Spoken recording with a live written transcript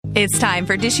It's time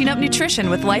for Dishing Up Nutrition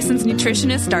with licensed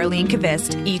nutritionist Darlene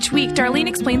Kvist. Each week, Darlene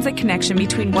explains the connection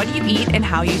between what you eat and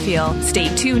how you feel.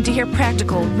 Stay tuned to hear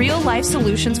practical, real-life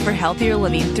solutions for healthier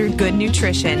living through good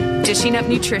nutrition. Dishing Up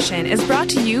Nutrition is brought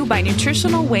to you by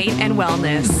Nutritional Weight and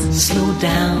Wellness. Slow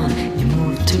down, you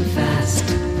move too fast.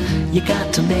 You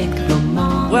got to make the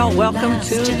moment. Well, welcome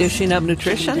to Dishing Up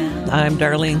Nutrition. I'm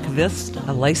Darlene Kvist,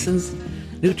 a licensed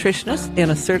nutritionist and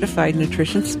a certified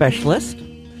nutrition specialist.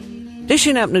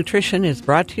 Dishing Up Nutrition is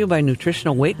brought to you by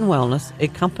Nutritional Weight and Wellness, a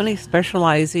company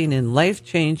specializing in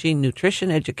life-changing nutrition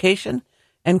education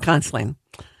and counseling.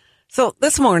 So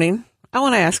this morning, I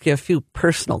want to ask you a few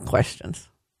personal questions.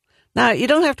 Now, you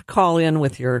don't have to call in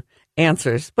with your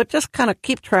answers, but just kind of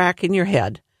keep track in your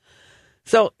head.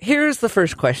 So here's the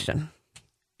first question.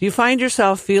 Do you find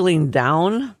yourself feeling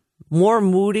down, more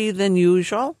moody than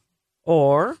usual?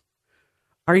 Or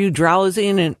are you drowsy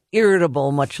and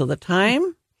irritable much of the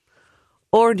time?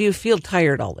 Or do you feel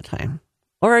tired all the time?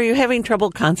 Or are you having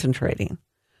trouble concentrating?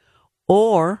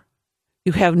 Or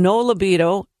you have no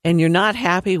libido and you're not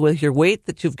happy with your weight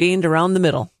that you've gained around the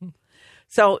middle?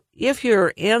 So if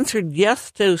you're answered yes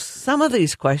to some of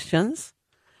these questions,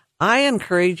 I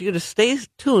encourage you to stay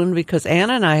tuned because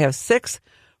Anna and I have 6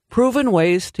 proven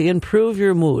ways to improve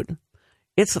your mood.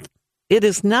 It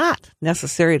is not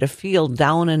necessary to feel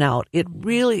down and out. It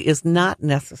really is not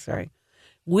necessary.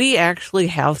 We actually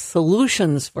have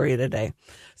solutions for you today.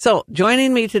 So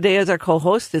joining me today as our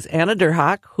co-host is Anna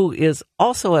Derhak, who is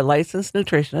also a licensed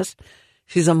nutritionist.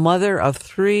 She's a mother of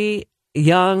 3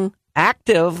 young,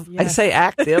 active, yes. I say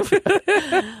active,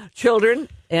 children,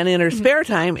 and in her spare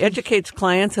time educates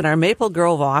clients in our Maple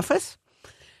Grove office.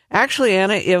 Actually,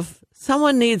 Anna, if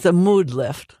someone needs a mood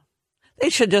lift, they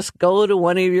should just go to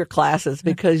one of your classes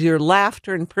because your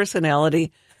laughter and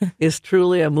personality is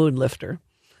truly a mood lifter.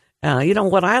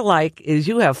 What I like is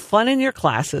you have fun in your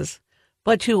classes,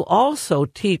 but you also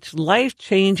teach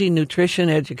life-changing nutrition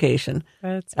education.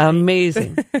 That's great.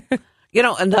 Amazing.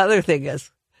 Another thing is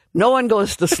no one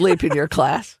goes to sleep in your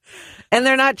class, and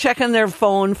they're not checking their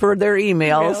phone for their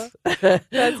emails.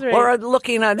 That's right. Or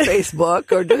looking on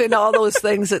Facebook or doing all those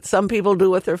things that some people do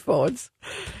with their phones.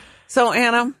 So,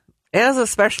 Anna, as a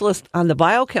specialist on the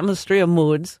biochemistry of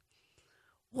moods,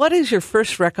 what is your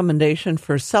first recommendation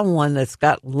for someone that's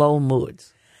got low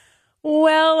moods?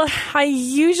 Well, I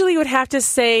usually would have to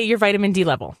say your vitamin D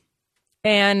level.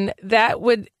 And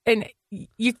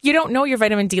you don't know your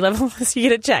vitamin D level unless you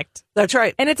get it checked. That's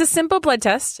right. And it's a simple blood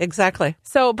test. Exactly.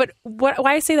 So, but why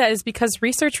I say that is because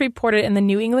research reported in the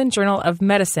New England Journal of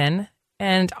Medicine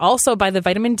and also by the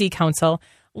Vitamin D Council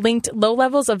linked low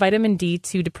levels of vitamin D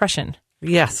to depression.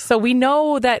 Yes. So we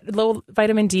know that low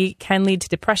vitamin D can lead to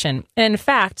depression. And in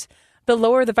fact, the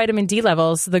lower the vitamin D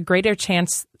levels, the greater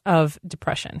chance of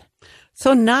depression.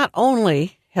 So not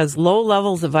only has low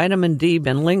levels of vitamin D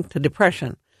been linked to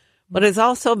depression, but it's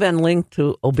also been linked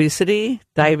to obesity,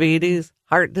 diabetes,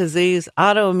 heart disease,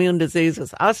 autoimmune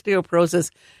diseases, osteoporosis,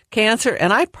 cancer,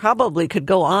 and I probably could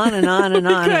go on and on and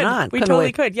on and on. We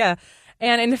totally could, yeah.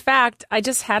 And in fact, I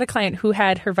just had a client who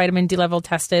had her vitamin D level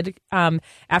tested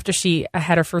after she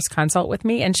had her first consult with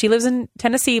me. And she lives in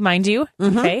Tennessee, mind you.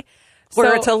 Mm-hmm. Okay.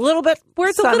 Where it's a little bit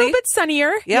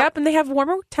sunnier. Yep. And they have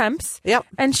warmer temps. Yep.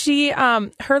 And she,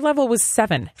 her level was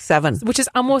 7. 7. Which is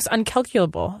almost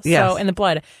uncalculable. Yes. So in the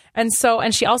blood. And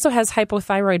she also has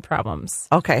hypothyroid problems.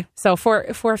 Okay. So for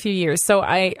a few years. So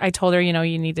I told her,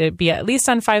 you need to be at least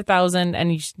on 5,000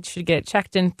 and you should get it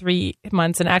checked in 3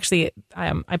 months. And actually,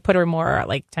 I put her more at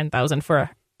like 10,000 for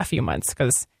a few months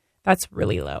because that's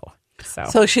really low.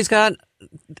 So she's got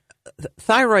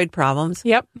thyroid problems.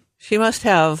 Yep. She must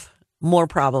have more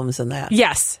problems than that.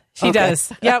 Yes, she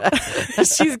does. Yep.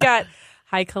 She's got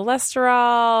high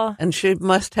cholesterol. And she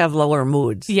must have lower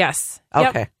moods. Yes.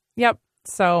 Okay. Yep.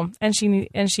 So, and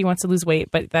she wants to lose weight,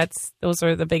 but those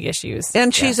are the big issues.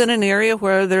 And she's in an area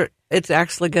where it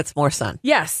actually gets more sun.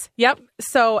 Yes. Yep.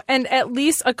 So, and at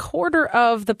least a quarter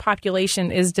of the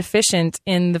population is deficient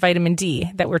in the vitamin D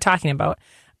that we're talking about.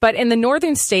 But in the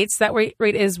northern states, that rate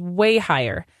is way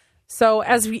higher. So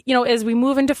as we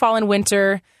move into fall and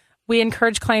winter, we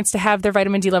encourage clients to have their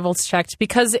vitamin D levels checked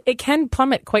because it can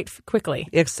plummet quite quickly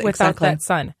without that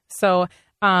sun. So,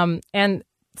 and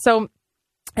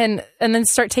then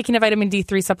start taking a vitamin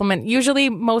D3 supplement. Usually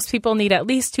most people need at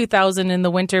least 2,000 in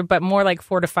the winter, but more like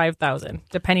 4,000 to 5,000,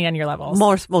 depending on your levels.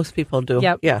 Most people do.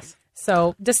 Yep. Yes.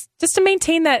 So just to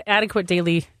maintain that adequate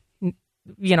daily,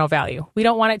 value. We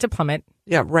don't want it to plummet.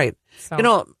 Yeah, right.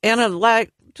 So. Anna,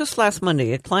 just last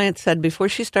Monday, a client said before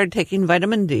she started taking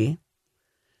vitamin D,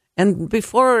 and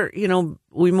before,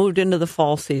 we moved into the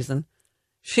fall season,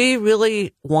 She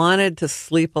really wanted to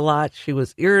sleep a lot. She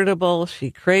was irritable.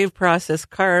 She craved processed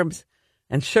carbs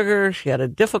and sugar. She had a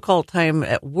difficult time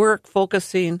at work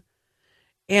focusing.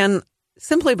 And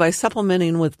simply by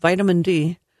supplementing with vitamin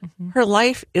D, her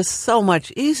life is so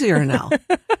much easier now.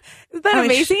 Isn't that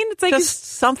amazing? It's like just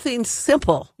something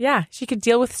simple. Yeah, she could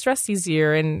deal with stress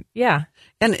easier, and yeah.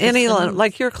 And anyone,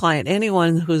 like your client,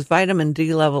 anyone whose vitamin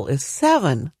D level is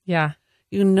 7,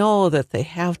 you know that they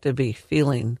have to be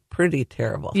feeling pretty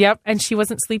terrible. Yep, and she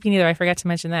wasn't sleeping either. I forgot to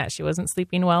mention that. She wasn't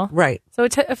sleeping well. Right. So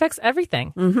it affects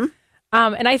everything. Mm-hmm.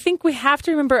 And I think we have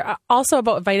to remember also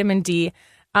about vitamin D,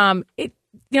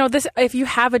 this, if you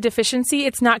have a deficiency,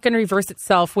 it's not going to reverse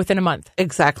itself within a month.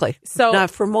 Exactly. So not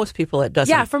for most people, it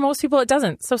doesn't. Yeah, for most people, it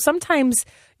doesn't. So sometimes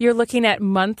you're looking at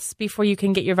months before you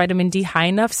can get your vitamin D high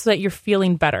enough so that you're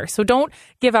feeling better. So don't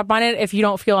give up on it if you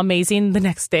don't feel amazing the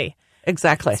next day.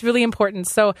 Exactly. It's really important.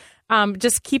 So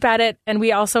just keep at it. And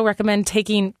we also recommend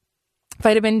taking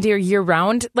vitamin D year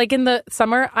round. Like in the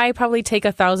summer, I probably take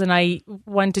 1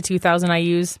 to 2,000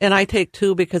 IUs. And I take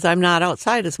 2 because I'm not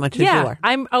outside as much as you are.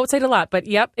 I'm outside a lot, but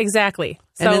yep, exactly.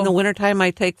 And in the wintertime,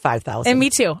 I take 5,000. And me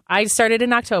too. I started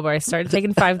in October. I started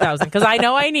taking 5,000 because I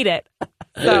know I need it.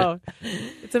 So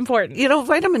it's important.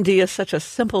 Vitamin D is such a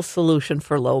simple solution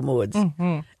for low moods.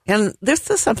 Mm-hmm. And this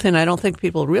is something I don't think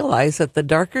people realize, that the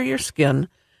darker your skin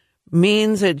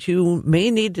means that you may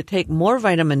need to take more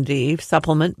vitamin D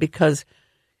supplement because,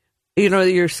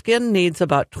 your skin needs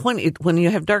about 20, when you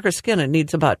have darker skin, it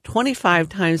needs about 25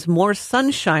 times more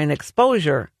sunshine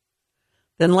exposure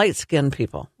than light-skinned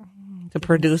people to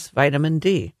produce vitamin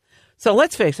D. So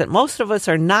let's face it, most of us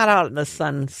are not out in the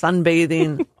sun,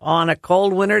 sunbathing on a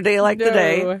cold winter day like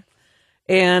today.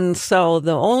 And so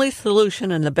the only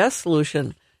solution and the best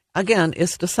solution, again,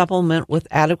 is to supplement with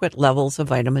adequate levels of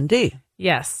vitamin D.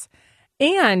 Yes.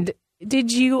 And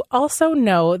did you also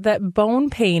know that bone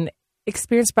pain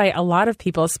experienced by a lot of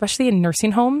people, especially in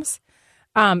nursing homes,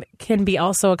 can be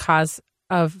also a cause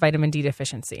of vitamin D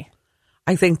deficiency?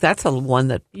 I think that's one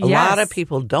that a lot of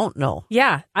people don't know.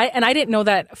 Yeah. I didn't know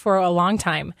that for a long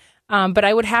time. But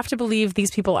I would have to believe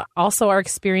these people also are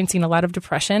experiencing a lot of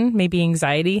depression, maybe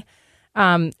anxiety.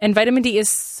 And vitamin D is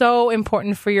so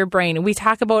important for your brain. We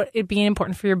talk about it being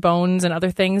important for your bones and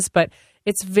other things, but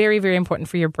it's very, very important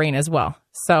for your brain as well.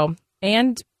 So,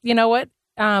 and you know what?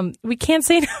 We can't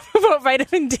say enough about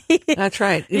vitamin D. That's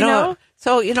right. You know?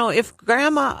 So, if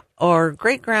grandma or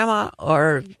great-grandma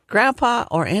or grandpa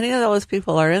or any of those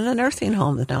people are in the nursing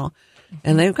homes now,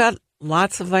 and they've got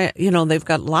lots of, they've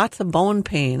got lots of bone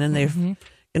pain, and they've,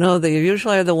 they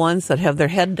usually are the ones that have their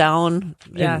head down.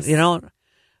 Yes. And,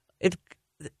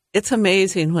 it's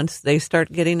amazing once they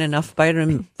start getting enough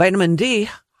vitamin D,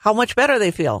 how much better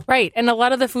they feel. Right. And a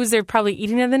lot of the foods they're probably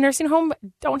eating in the nursing home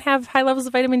don't have high levels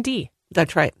of vitamin D.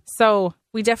 That's right. So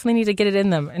we definitely need to get it in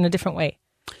them in a different way.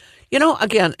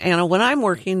 Again, Anna, when I'm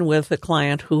working with a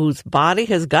client whose body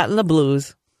has gotten the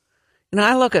blues,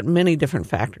 I look at many different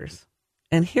factors.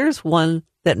 And here's one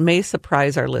that may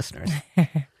surprise our listeners.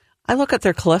 I look at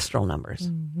their cholesterol numbers.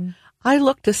 Mm-hmm. I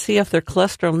look to see if their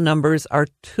cholesterol numbers are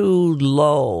too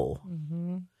low.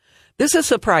 Mm-hmm. This is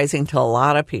surprising to a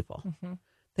lot of people. Mm-hmm.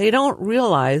 They don't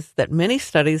realize that many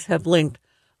studies have linked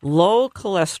low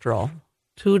cholesterol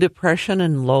to depression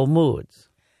and low moods.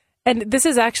 And this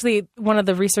is actually one of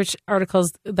the research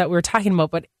articles that we were talking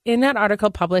about. But in that article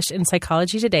published in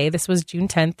Psychology Today, this was June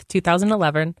 10th,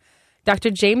 2011, Dr.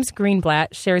 James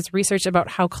Greenblatt shares research about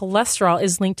how cholesterol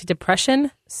is linked to depression,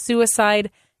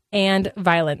 suicide, and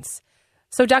violence.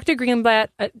 So Dr. Greenblatt,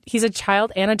 he's a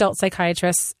child and adult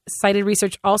psychiatrist, cited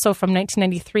research also from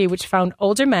 1993, which found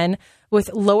older men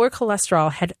with lower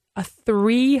cholesterol had a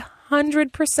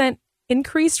 300%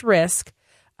 increased risk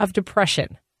of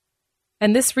depression.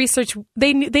 And this research,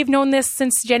 they've known this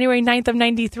since January 9th of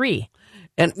 93.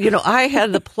 And, I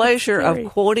had the pleasure of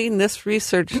quoting this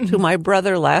research to my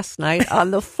brother last night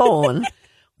on the phone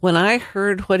when I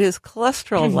heard what his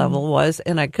cholesterol level was,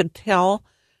 and I could tell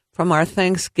from our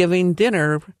Thanksgiving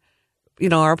dinner,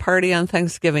 our party on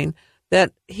Thanksgiving,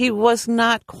 that he was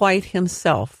not quite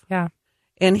himself. Yeah.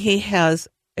 And he has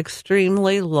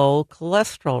extremely low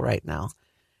cholesterol right now.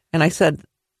 And I said,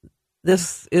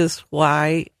 this is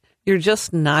why you're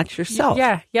just not yourself.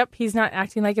 Yeah. Yep. He's not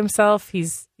acting like himself.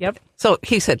 Yep. So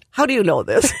he said, how do you know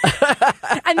this?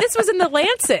 And this was in the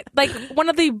Lancet, like one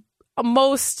of the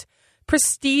most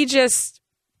prestigious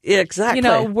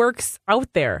works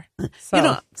out there.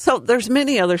 So. So there's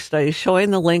many other studies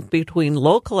showing the link between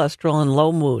low cholesterol and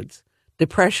low moods,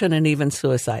 depression, and even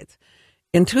suicides.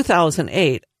 In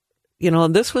 2008,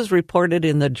 this was reported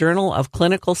in the Journal of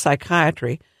Clinical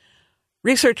Psychiatry.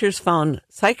 Researchers found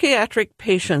psychiatric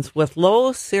patients with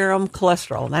low serum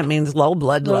cholesterol, that means low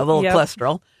blood level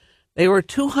cholesterol, they were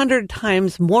 200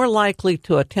 times more likely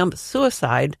to attempt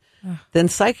suicide than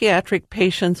psychiatric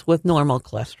patients with normal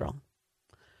cholesterol.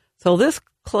 So this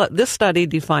study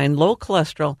defined low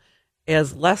cholesterol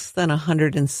as less than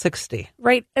 160.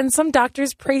 Right. And some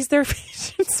doctors praise their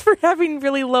patients for having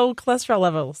really low cholesterol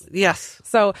levels. Yes.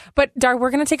 So, but Dar,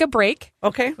 we're going to take a break.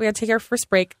 Okay. We got to take our first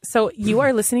break. So you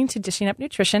are listening to Dishing Up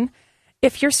Nutrition.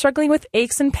 If you're struggling with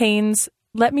aches and pains,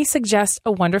 let me suggest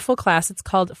a wonderful class. It's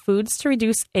called Foods to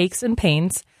Reduce Aches and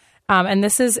Pains. And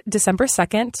this is December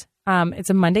 2nd. It's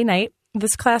a Monday night.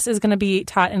 This class is going to be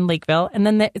taught in Lakeville. And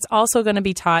then it's also going to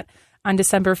be taught on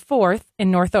December 4th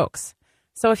in North Oaks.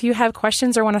 So if you have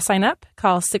questions or want to sign up,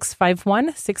 call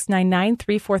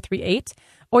 651-699-3438,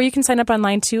 or you can sign up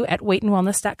online too at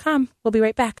weightandwellness.com. We'll be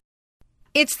right back.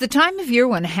 It's the time of year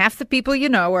when half the people you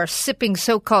know are sipping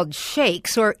so-called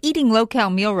shakes or eating low-cal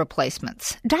meal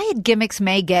replacements. Diet gimmicks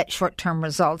may get short-term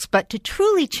results, but to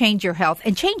truly change your health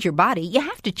and change your body, you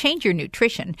have to change your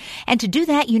nutrition. And to do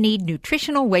that, you need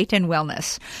nutritional weight and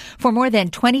wellness. For more than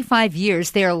 25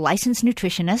 years, their licensed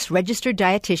nutritionists, registered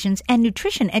dietitians, and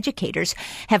nutrition educators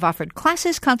have offered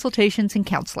classes, consultations, and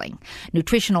counseling.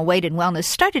 Nutritional Weight and Wellness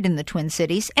started in the Twin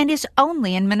Cities and is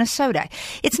only in Minnesota.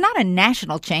 It's not a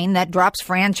national chain that drops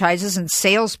franchises and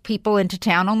salespeople into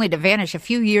town only to vanish a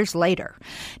few years later.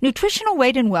 Nutritional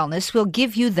Weight and Wellness will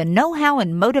give you the know-how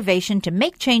and motivation to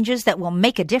make changes that will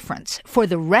make a difference for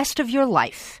the rest of your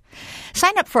life.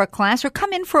 Sign up for a class or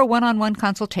come in for a one-on-one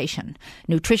consultation.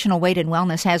 Nutritional Weight and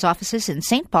Wellness has offices in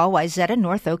St. Paul, Wayzata,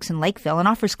 North Oaks, and Lakeville, and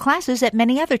offers classes at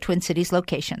many other Twin Cities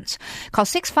locations. Call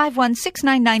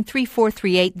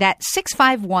 651-699-3438. That's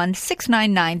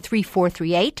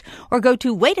 651-699-3438, or go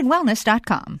to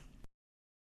weightandwellness.com.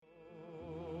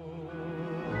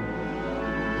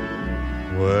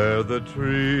 Where the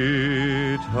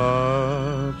treetops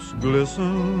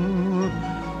glisten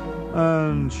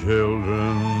and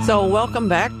children. So welcome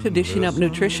back to Dishing Up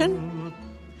Nutrition.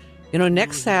 You know,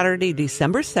 next Saturday,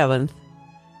 December 7th,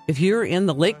 if you're in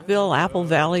the Lakeville, Apple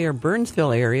Valley, or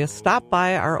Burnsville area, stop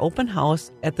by our open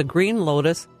house at the Green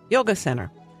Lotus Yoga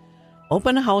Center.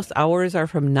 Open house hours are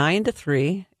from 9 to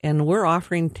 3, and we're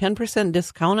offering 10%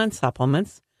 discount on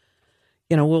supplements.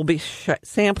 You know, we'll be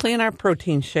sampling our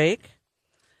protein shake,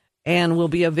 and we'll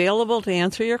be available to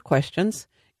answer your questions.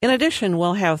 In addition,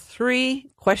 we'll have 3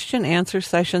 question-answer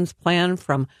sessions planned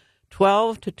from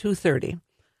 12 to 2:30.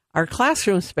 Our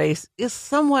classroom space is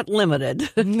somewhat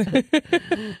limited.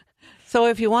 So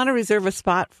if you want to reserve a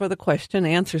spot for the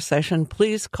question-answer session,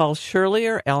 please call Shirley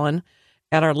or Ellen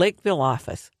at our Lakeville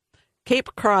office.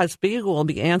 Kate Crosby will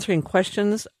be answering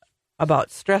questions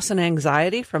about stress and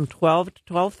anxiety from 12 to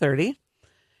 12:30.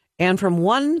 And from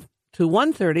 1 to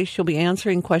 1:30, she'll be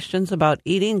answering questions about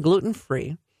eating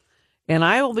gluten-free. And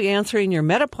I will be answering your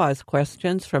menopause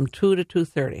questions from 2 to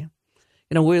 2:30.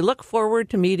 You know, we look forward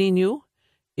to meeting you.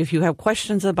 If you have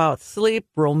questions about sleep,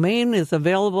 Romaine is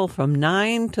available from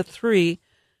 9 to 3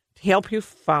 to help you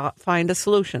find a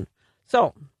solution.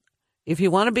 So, if you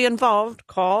want to be involved,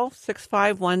 call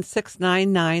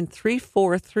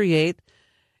 651-699-3438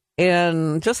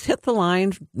 and just hit the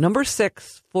line number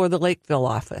 6 for the Lakeville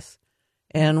office.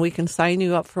 And we can sign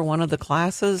you up for one of the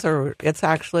classes, or it's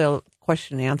actually a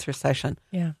question and answer session.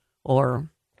 Yeah. Or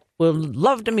we'll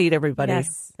love to meet everybody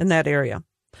in that area.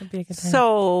 That'd be a good time.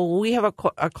 So we have a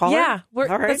caller? Yeah. All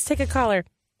right. Let's take a caller.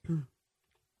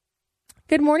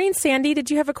 Good morning, Sandy.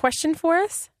 Did you have a question for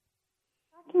us?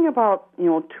 Talking about,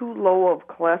 too low of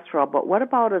cholesterol, but what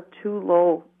about a too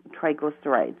low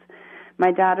triglycerides?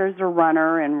 My daughter's a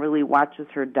runner and really watches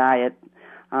her diet.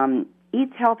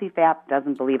 Eats healthy fat,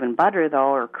 doesn't believe in butter,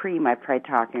 though, or cream. I've tried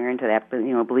talking her into that, but,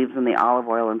 believes in the olive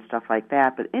oil and stuff like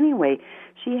that. But anyway,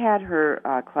 she had her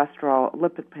cholesterol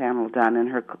lipid panel done, and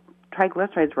her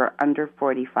triglycerides were under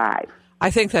 45.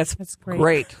 I think that's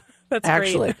great. That's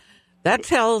actually. Great. That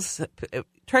tells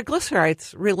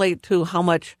triglycerides relate to how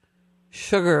much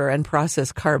sugar and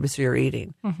processed carbs you're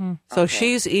eating. Mm-hmm. So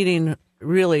she's eating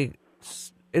really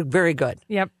very good.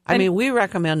 Yep. I mean, we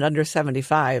recommend under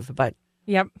 75, but...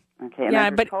 Yep. Okay, and her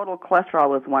total cholesterol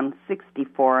was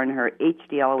 164, and her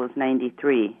HDL was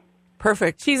 93.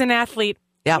 Perfect. She's an athlete.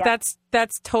 Yeah.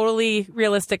 That's totally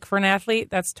realistic for an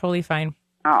athlete. That's totally fine.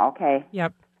 Oh, okay.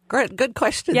 Yep. Great. Good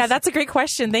question. Yeah, that's a great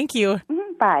question. Thank you.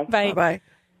 Mm-hmm. Bye. Bye. Bye.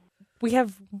 We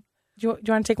have... Do you want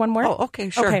to take one more? Oh, okay,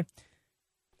 sure. Okay.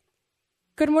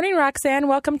 Good morning, Roxanne.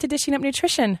 Welcome to Dishing Up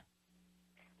Nutrition.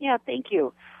 Yeah, thank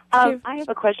you. I have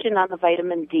a question on the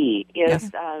vitamin D.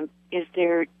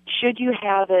 Should you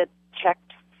have it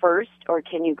checked first, or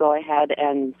can you go ahead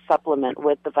and supplement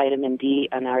with the vitamin D?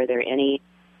 And are there any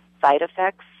side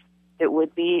effects it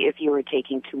would be if you were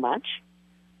taking too much?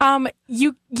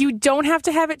 You don't have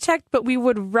to have it checked, but we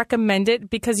would recommend it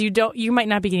because you might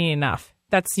not be getting enough.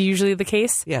 That's usually the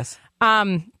case. Yes.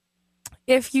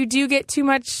 If you do get too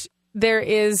much, there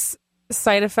is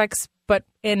side effects, but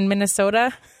in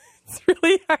Minnesota, it's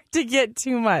really hard to get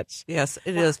too much. Yes,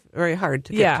 it is very hard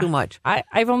to get too much.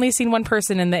 I've only seen one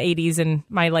person in the 80s in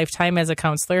my lifetime as a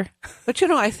counselor. But,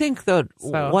 I think that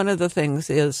one of the things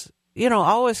is,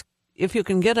 always, if you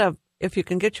can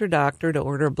get your doctor to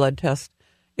order a blood test,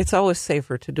 it's always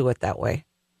safer to do it that way.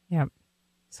 Yeah.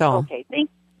 So. Okay. Thank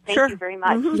you very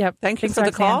much. Mm-hmm. Yep. Thank you for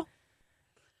the call.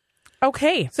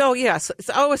 Okay. So, yes, it's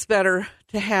always better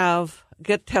to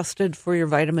get tested for your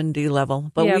vitamin D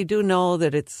level. But we do know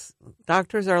that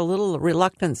doctors are a little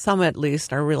reluctant, some at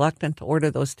least, are reluctant to order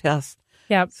those tests.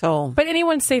 Yeah. So, but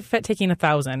anyone's safe fit taking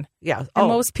 1,000. Yeah. And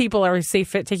most people are safe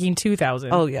fit taking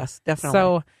 2,000. Oh, yes, definitely.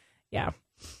 So, yeah.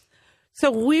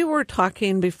 So we were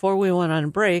talking before we went on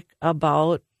break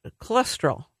about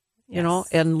cholesterol,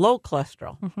 and low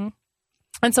cholesterol. Mm-hmm.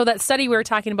 And so that study we were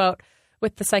talking about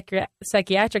with the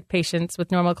psychiatric patients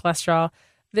with normal cholesterol,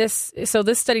 this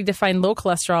study defined low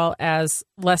cholesterol as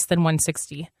less than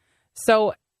 160.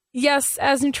 So yes,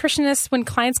 as nutritionists, when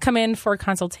clients come in for a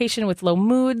consultation with low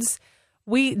moods,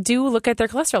 we do look at their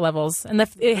cholesterol levels, and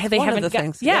if they haven't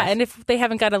and if they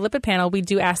haven't got a lipid panel, we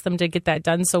do ask them to get that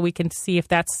done so we can see if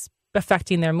that's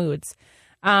affecting their moods.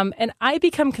 And I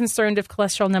become concerned if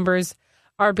cholesterol numbers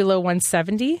are below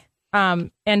 170.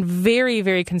 And very,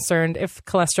 very concerned if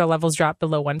cholesterol levels drop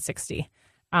below 160.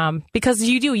 Because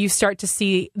you start to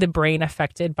see the brain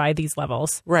affected by these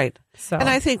levels. Right. So, and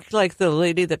I think like the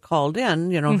lady that called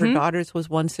in, her daughter's was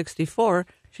 164.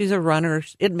 She's a runner.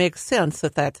 It makes sense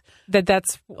that's.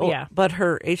 But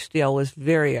her HDL was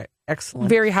very excellent.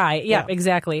 Very high. Yeah,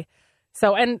 exactly.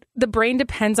 So, and the brain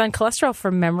depends on cholesterol for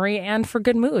memory and for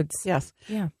good moods. Yes.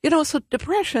 Yeah. So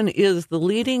depression is the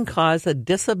leading cause of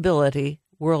disability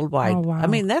worldwide. Oh, wow. I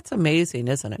mean, that's amazing,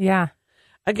 isn't it? Yeah.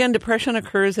 Again, depression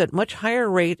occurs at much higher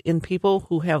rate in people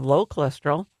who have low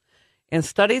cholesterol, and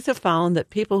studies have found that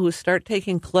people who start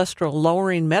taking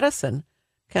cholesterol-lowering medicine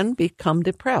can become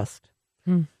depressed.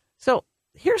 So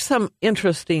here's some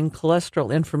interesting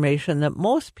cholesterol information that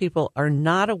most people are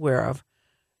not aware of,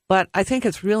 but I think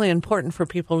it's really important for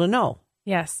people to know.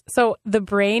 Yes. So the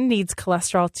brain needs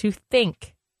cholesterol to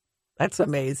think. That's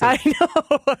amazing. I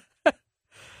know.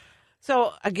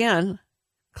 So, again,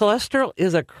 cholesterol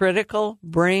is a critical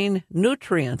brain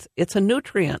nutrient. It's a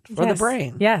nutrient for the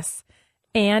brain. Yes.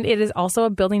 And it is also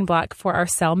a building block for our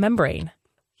cell membrane.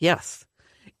 Yes.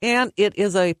 And it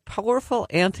is a powerful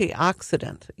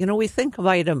antioxidant. We think of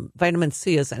vitamin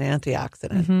C as an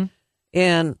antioxidant.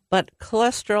 But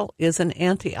cholesterol is an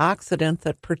antioxidant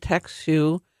that protects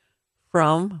you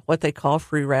from what they call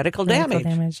free radical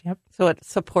damage. Yep. So it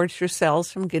supports your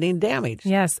cells from getting damaged.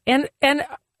 Yes.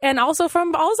 And also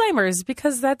from Alzheimer's,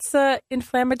 because that's an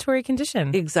inflammatory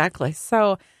condition. Exactly.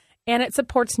 So, and it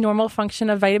supports normal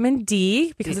function of vitamin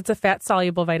D because it's a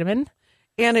fat-soluble vitamin.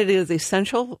 And it is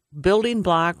essential building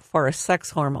block for our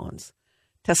sex hormones.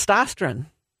 Testosterone,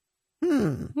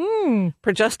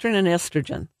 progesterone and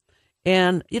estrogen.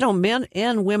 And, men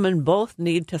and women both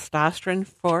need testosterone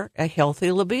for a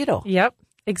healthy libido. Yep,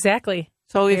 exactly.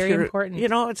 So if Very important.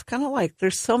 It's kind of like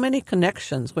there's so many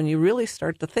connections when you really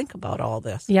start to think about all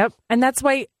this. Yep. And that's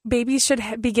why babies should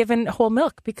be given whole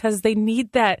milk, because they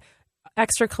need that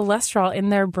extra cholesterol in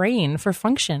their brain for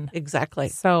function. Exactly.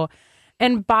 So,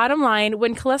 and bottom line,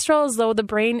 when cholesterol is low, the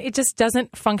brain, it just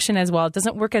doesn't function as well. It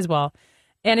doesn't work as well.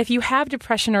 And if you have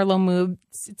depression or low mood,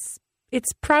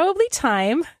 it's probably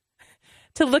time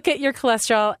to look at your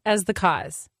cholesterol as the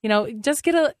cause. Just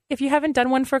if you haven't done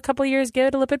one for a couple of years,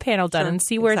 get a lipid panel done and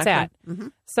see where it's at. Mm-hmm.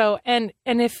 So, and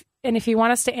if you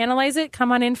want us to analyze it,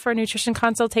 come on in for a nutrition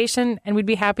consultation, and we'd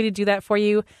be happy to do that for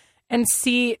you and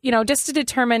see, just to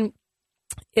determine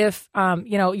if,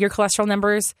 your cholesterol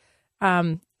numbers,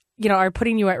 are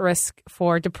putting you at risk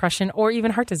for depression or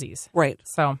even heart disease. Right.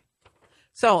 So,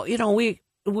 we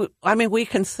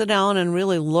can sit down and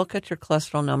really look at your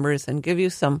cholesterol numbers and give you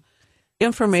some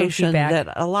information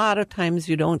that a lot of times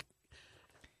you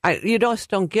just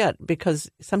don't get,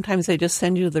 because sometimes they just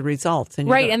send you the results and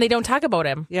and they don't talk about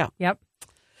them. Yeah. Yep.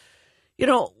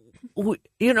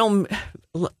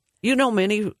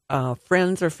 Many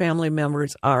friends or family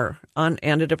members are on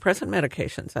antidepressant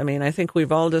medications. I mean, I think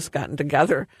we've all just gotten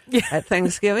together at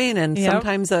Thanksgiving, and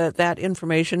sometimes that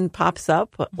information pops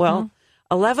up. Well,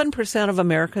 11% of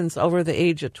Americans over the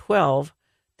age of 12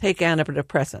 take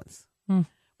antidepressants.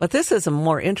 But this is a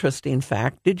more interesting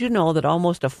fact. Did you know that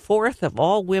almost a fourth of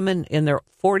all women in their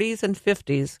 40s and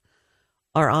 50s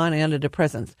are on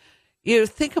antidepressants? You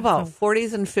think about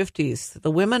 40s and 50s.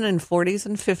 The women in 40s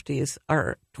and 50s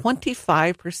are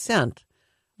 25%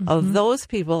 of those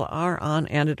people are on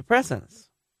antidepressants.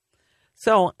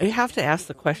 So you have to ask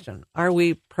the question, are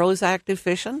we Prozac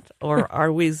deficient or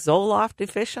are we Zoloft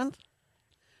deficient?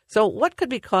 So what could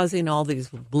be causing all these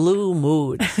blue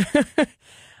moods?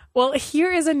 Well,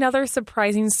 here is another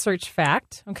surprising search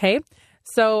fact, okay?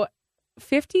 So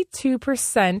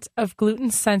 52% of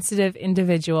gluten-sensitive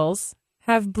individuals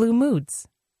have blue moods.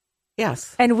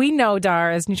 Yes. And we know,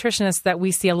 Dar, as nutritionists, that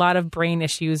we see a lot of brain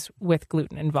issues with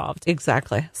gluten involved.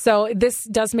 Exactly. So this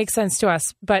does make sense to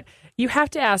us. But you have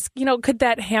to ask, could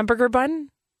that hamburger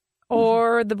bun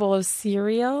or the bowl of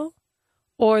cereal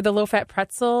or the low-fat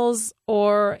pretzels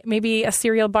or maybe a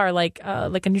cereal bar like a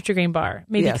Nutri-Grain bar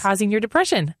maybe causing your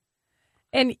depression?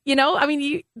 And,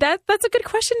 that's a good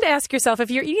question to ask yourself if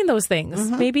you're eating those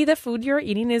things. Maybe the food you're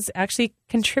eating is actually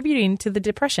contributing to the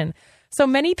depression. So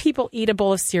many people eat a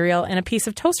bowl of cereal and a piece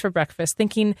of toast for breakfast,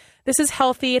 thinking this is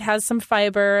healthy, it has some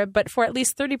fiber, but for at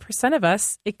least 30% of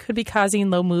us, it could be causing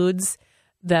low moods,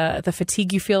 the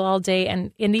fatigue you feel all day,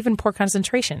 and even poor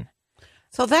concentration.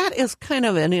 So that is kind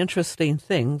of an interesting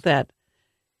thing that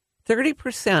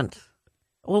 30%,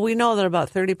 well, we know that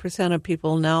about 30% of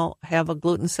people now have a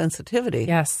gluten sensitivity.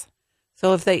 Yes.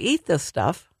 So if they eat this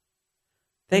stuff,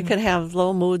 they could have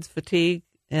low moods, fatigue,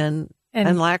 and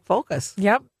lack focus.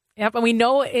 Yep. Yep. And we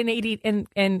know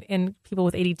in people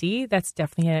with ADD, that's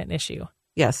definitely an issue.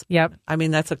 Yes. Yep. I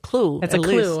mean, that's a clue. That's a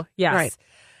clue. Least. Yes. Right.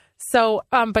 So,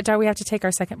 but Dar, we have to take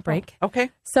our second break. Oh,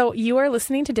 okay. So you are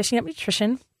listening to Dishing Up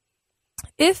Nutrition.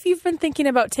 If you've been thinking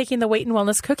about taking the Weight and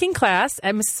Wellness cooking class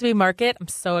at Mississippi Market, I'm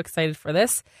so excited for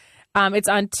this. It's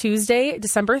on Tuesday,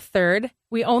 December 3rd.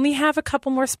 We only have a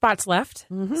couple more spots left.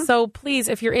 So please,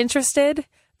 if you're interested,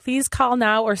 please call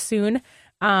now or soon.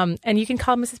 And you can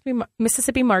call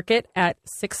Mississippi Market at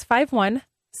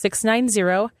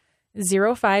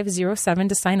 651-690-0507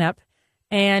 to sign up.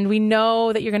 And we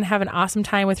know that you're going to have an awesome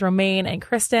time with Romaine and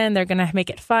Kristen. They're going to make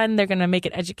it fun. They're going to make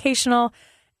it educational.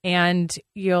 And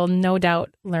you'll no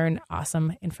doubt learn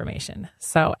awesome information.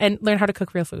 And learn how to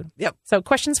cook real food. Yep. So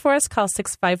questions for us, call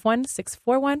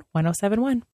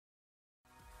 651-641-1071.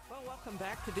 Well, welcome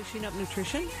back to Dishing Up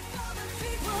Nutrition.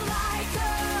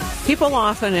 People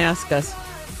often ask us,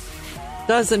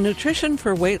 does the Nutrition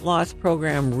for Weight Loss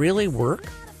program really work?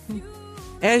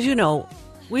 As you know,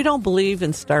 we don't believe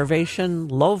in starvation,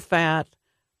 low fat,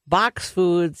 box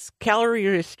foods, calorie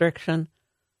restriction.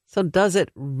 So does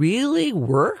it really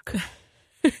work?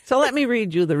 So let me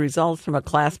read you the results from a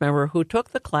class member who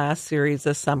took the class series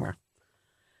this summer.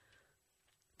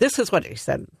 This is what he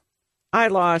said. I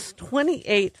lost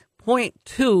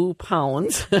 28.2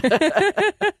 pounds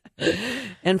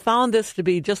and found this to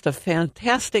be just a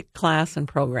fantastic class and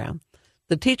program.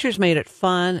 The teachers made it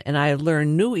fun, and I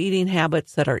learned new eating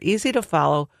habits that are easy to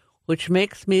follow, which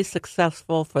makes me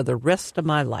successful for the rest of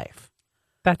my life.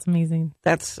 That's amazing.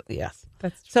 Yes.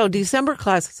 That's true. So December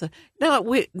classes,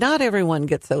 not everyone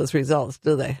gets those results,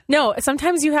 do they? No,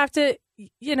 sometimes you have to,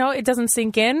 it doesn't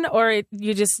sink in or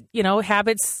you just,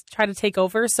 habits try to take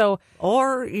over.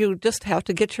 Or you just have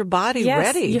to get your body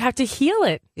ready. You have to heal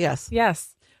it. Yes.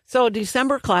 Yes. So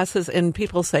December classes, and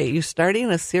people say, you starting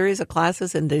a series of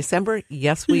classes in December?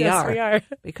 Yes, we are. Yes, we are.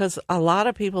 Because a lot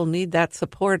of people need that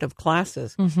support of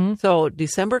classes. Mm-hmm. So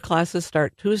December classes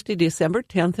start Tuesday, December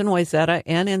 10th in Wayzata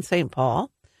and in St.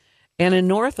 Paul. And in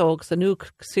North Oaks, the new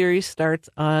series starts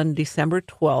on December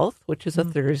 12th, which is a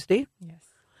Thursday. Yes.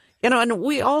 And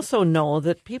we also know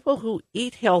that people who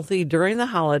eat healthy during the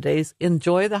holidays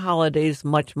enjoy the holidays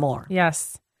much more.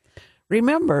 Yes.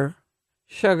 Remember,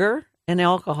 sugar and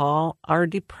alcohol are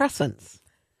depressants.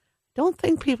 Don't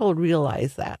think people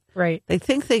realize that. Right. They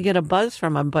think they get a buzz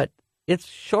from them, but it's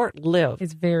short-lived.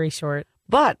 It's very short.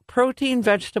 But protein,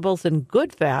 vegetables, and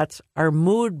good fats are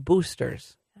mood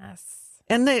boosters. Yes.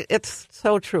 And it's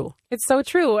so true. It's so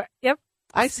true. Yep.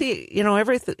 I see,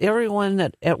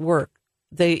 everyone at work,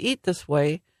 they eat this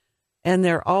way, and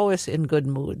they're always in good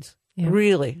moods. Yep.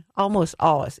 Really, almost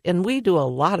always. And we do a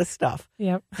lot of stuff.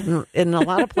 Yep. In a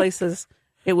lot of places,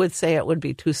 it would say it would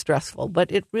be too stressful, but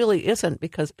it really isn't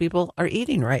because people are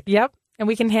eating right. Yep. And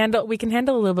we can handle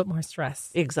a little bit more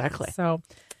stress. Exactly. So,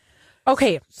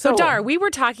 okay. So Dar, we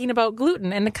were talking about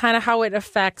gluten and kind of how it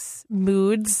affects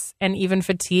moods and even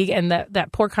fatigue and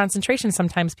that poor concentration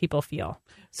sometimes people feel.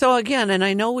 So again, and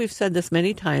I know we've said this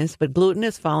many times, but gluten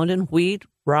is found in wheat,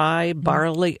 rye,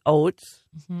 barley, oats,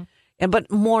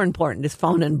 but more important, it's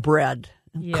found in bread,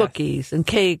 and cookies, and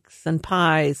cakes, and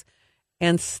pies,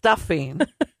 and stuffing,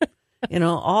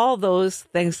 all those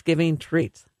Thanksgiving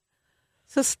treats.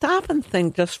 So stop and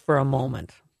think just for a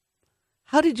moment.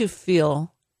 How did you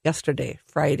feel yesterday,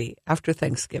 Friday, after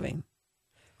Thanksgiving?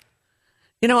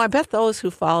 I bet those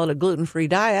who followed a gluten-free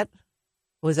diet,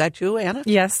 was that you, Anna?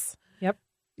 Yes. Yep.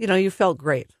 You felt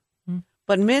great.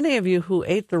 But many of you who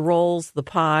ate the rolls, the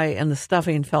pie, and the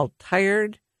stuffing felt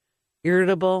tired,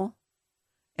 irritable,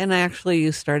 and actually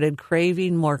you started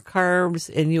craving more carbs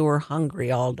and you were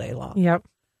hungry all day long. Yep.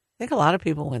 I think a lot of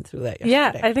people went through that yesterday.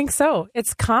 Yeah, I think so.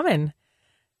 It's common.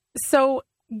 So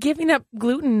giving up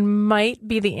gluten might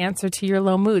be the answer to your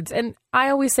low moods. And I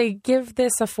always say, give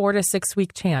this a 4 to 6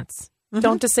 week chance.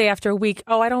 Don't just say after a week,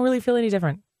 I don't really feel any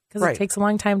different, because it takes a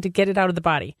long time to get it out of the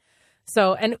body.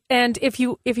 So, and if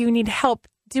you need help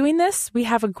doing this, we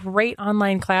have a great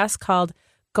online class called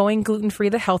Going Gluten-Free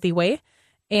the Healthy Way.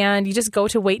 And you just go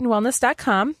to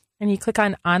weightandwellness.com and you click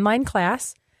on online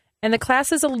class. And the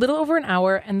class is a little over an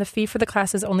hour, and the fee for the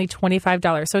class is only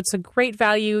 $25. So it's a great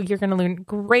value. You're going to learn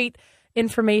great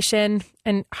information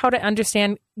and how to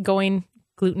understand going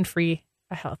gluten-free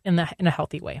in a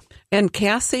healthy way. And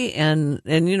Cassie, and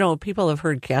people have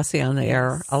heard Cassie on the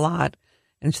air a lot,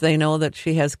 and they know that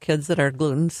she has kids that are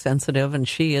gluten sensitive, and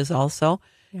she is also.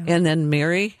 Yeah. And then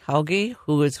Mary Hauge,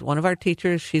 who is one of our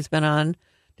teachers, she's been on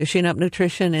Dishing Up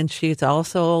Nutrition, and she's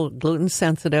also gluten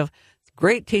sensitive.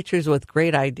 Great teachers with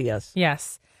great ideas.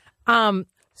 Yes.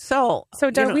 So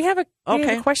Dar, we have a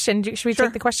question. Should we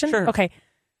take the question? Sure. Okay.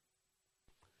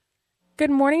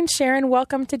 Good morning, Sharon.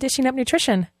 Welcome to Dishing Up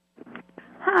Nutrition.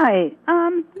 Hi.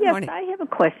 Yes, morning. I have a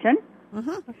question.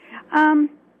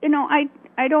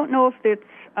 I don't know if it's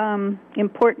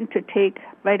important to take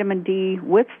vitamin D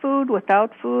with food,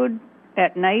 without food,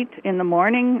 at night, in the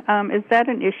morning. Is that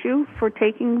an issue for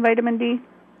taking vitamin D?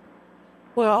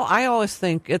 Well, I always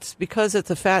think it's because it's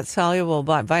a fat-soluble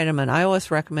vitamin. I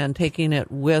always recommend taking it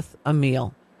with a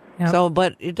meal. Yep. So,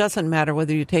 but it doesn't matter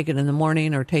whether you take it in the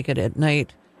morning or take it at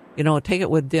night. Take it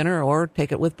with dinner or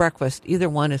take it with breakfast. Either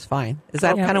one is fine. Is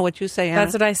that kind of what you say, Anna?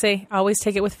 That's what I say. Always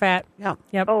take it with fat. Yeah.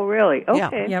 Yep. Oh, really?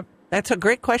 Okay. Yeah. Yep. That's a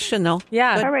great question, though.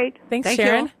 Yeah. Good. All right. Thanks, Thank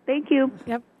Sharon. you. Thank you.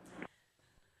 Yep.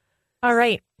 All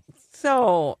right.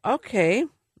 So, okay.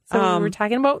 So we were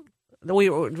talking about...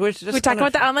 We're talking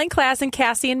about the online class and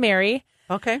Cassie and Mary.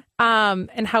 Okay.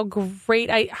 And how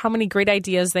many great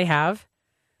ideas they have.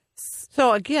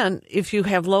 So again, if you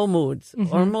have low moods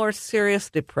or more serious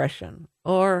depression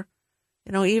or,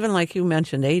 even like you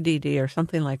mentioned, ADD or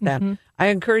something like that, I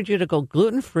encourage you to go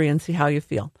gluten-free and see how you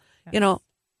feel. Yes.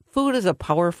 Food is a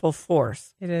powerful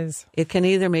force. It is. It can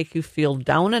either make you feel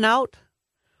down and out,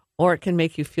 or it can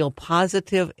make you feel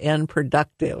positive and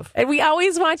productive. And we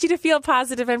always want you to feel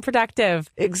positive and productive.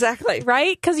 Exactly.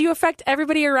 Right? Because you affect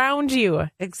everybody around you.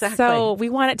 Exactly. So we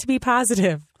want it to be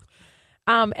positive.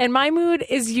 And my mood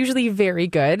is usually very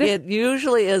good. It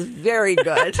usually is very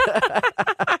good.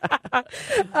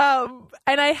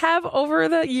 And I have over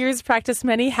the years practiced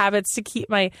many habits to keep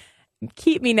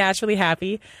me naturally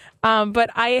happy. But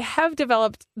I have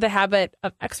developed the habit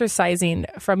of exercising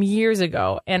from years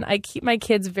ago, and I keep my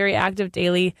kids very active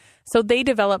daily, so they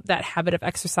develop that habit of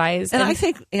exercise. And I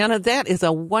think, Anna, that is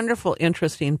a wonderful,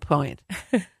 interesting point,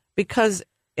 because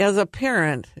as a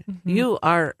parent, you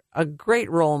are a great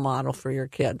role model for your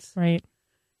kids. Right.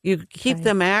 You keep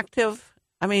them active.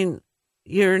 I mean,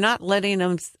 you're not letting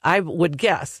them, I would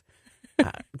guess,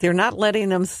 they're not letting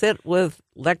them sit with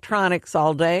electronics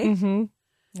all day. Mm-hmm.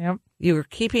 Yep. You're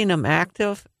keeping them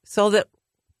active so that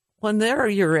when they're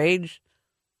your age,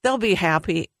 they'll be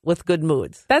happy with good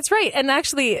moods. That's right. And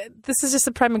actually, this is just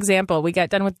a prime example. We got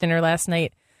done with dinner last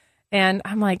night, and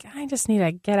I'm like, I just need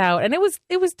to get out. And it was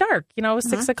dark. It was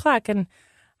 6 o'clock, and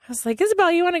I was like,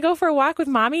 Isabel, you want to go for a walk with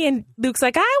Mommy? And Luke's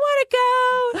like, I want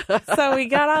to go. So we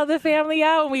got all the family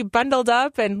out, and we bundled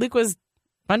up, and Luke was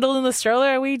bundled in the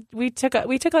stroller. We took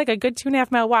like a good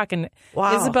 2.5 mile walk, and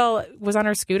Isabel was on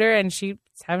her scooter, and she's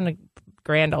having a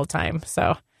grand old time.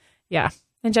 So, yeah.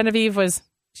 And Genevieve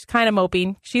she's kind of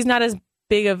moping. She's not as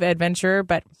big of an adventurer,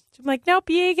 but I'm like, nope,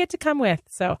 you get to come with.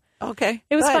 So, okay,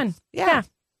 it was good. fun. Yeah,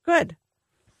 good.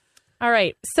 All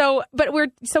right. So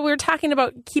we're talking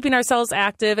about keeping ourselves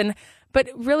active, but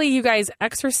really, you guys,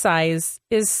 exercise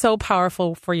is so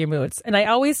powerful for your moods. And I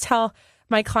always tell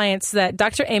my clients that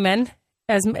Dr. Amen,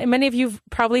 as many of you've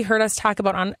probably heard us talk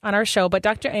about on our show, but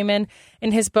Dr. Amen,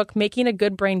 in his book, Making a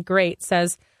Good Brain Great,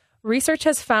 says, research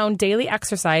has found daily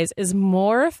exercise is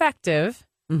more effective,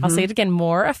 I'll say it again,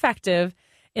 more effective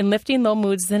in lifting low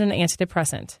moods than an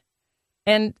antidepressant.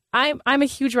 And I'm a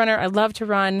huge runner. I love to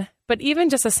run, but even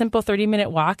just a simple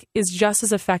 30-minute walk is just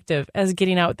as effective as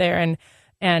getting out there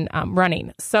and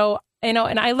running. So and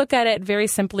I look at it very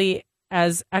simply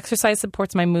as exercise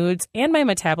supports my moods and my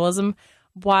metabolism,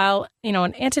 while,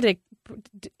 an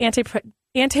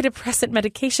antidepressant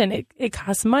medication, it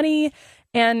costs money,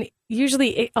 and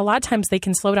usually a lot of times they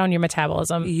can slow down your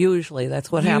metabolism. Usually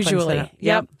that's what happens.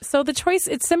 Yep. So the choice,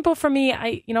 it's simple for me.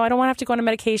 I don't want to have to go on a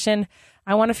medication.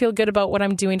 I want to feel good about what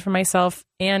I'm doing for myself,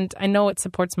 and I know it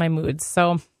supports my moods.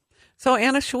 So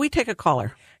Anna, should we take a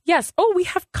caller? Yes. Oh, we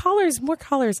have callers, more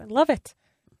callers. I love it.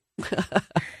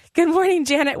 Good morning,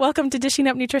 Janet. Welcome to Dishing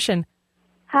Up Nutrition.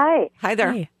 Hi. Hi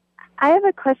there. Hi. I have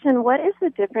a question. What is the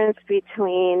difference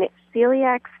between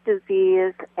celiac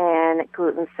disease and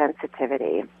gluten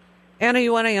sensitivity? Anna,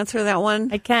 you want to answer that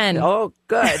one? I can. Oh,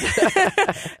 good.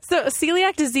 So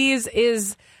celiac disease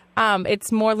is,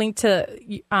 it's more linked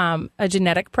to a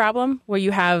genetic problem where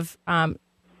you have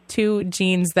two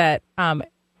genes that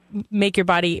make your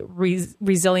body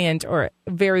resilient or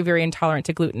very, very intolerant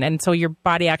to gluten. And so your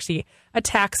body actually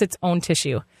attacks its own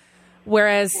tissue.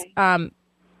 Whereas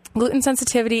gluten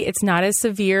sensitivity, it's not as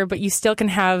severe, but you still can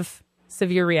have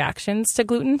severe reactions to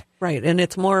gluten. Right. And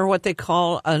it's more what they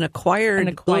call an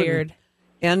acquired gluten.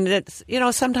 And it's,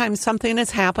 sometimes something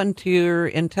has happened to your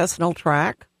intestinal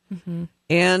tract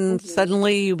and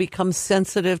suddenly you become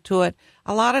sensitive to it.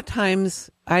 A lot of times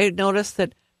I notice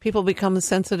that people become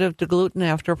sensitive to gluten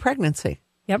after pregnancy.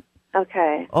 Yep.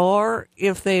 Okay. Or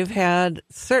if they've had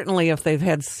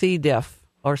C. diff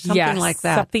or something like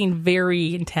that. Something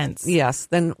very intense. Yes.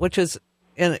 Then, which is,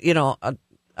 a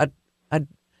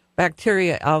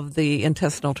bacteria of the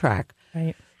intestinal tract.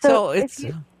 Right. So it's,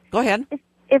 go ahead.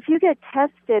 If you get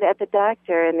tested at the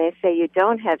doctor and they say you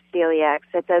don't have celiac,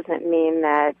 that doesn't mean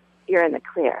that you're in the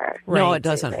clear. Right. No, it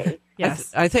doesn't. Right?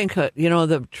 Yes. I think,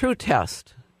 the true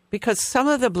test, because some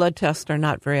of the blood tests are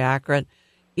not very accurate.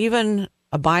 Even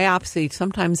a biopsy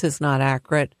sometimes is not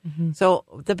accurate. So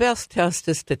the best test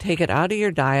is to take it out of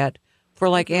your diet for,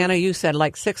 like Anna, you said,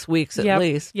 like 6 weeks at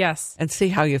least. Yes. And see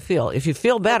how you feel. If you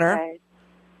feel better,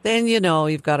 then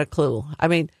you've got a clue. I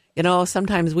mean,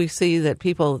 sometimes we see that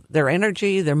people, their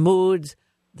energy, their moods,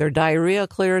 their diarrhea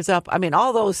clears up. I mean,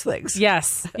 all those things.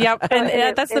 Yes. Yep.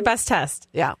 And that's the best test.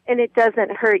 Yeah. And it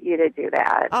doesn't hurt you to do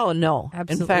that. Oh, no.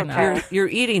 Absolutely In fact, you're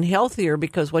eating healthier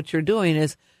because what you're doing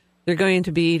is you're going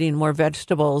to be eating more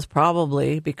vegetables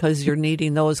probably because you're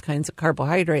needing those kinds of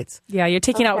carbohydrates. Yeah, you're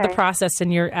taking out the processed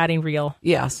and you're adding real.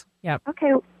 Yes. Yep.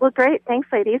 Okay. Well, great. Thanks,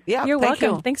 ladies. Yeah. You're thank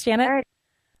welcome. you. Thanks, Janet. All right.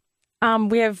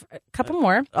 We have a couple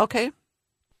more. Okay.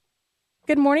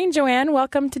 Good morning, Joanne.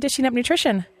 Welcome to Dishing Up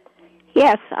Nutrition.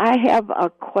 Yes, I have a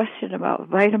question about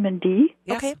vitamin D.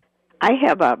 Yes. Okay. I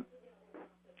have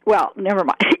never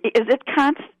mind. Is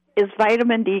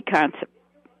vitamin D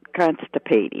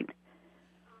constipating?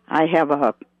 I have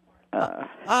a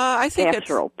I think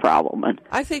gastro problem.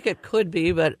 I think it could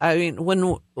be, but I mean,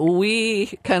 when we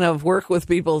kind of work with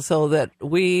people so that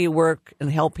we work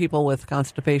and help people with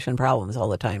constipation problems all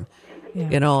the time,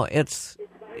 it's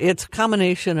a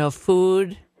combination of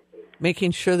food,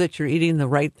 making sure that you're eating the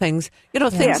right things.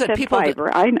 Things that people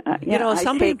fiber. I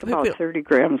take about 30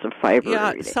 grams of fiber. Yeah,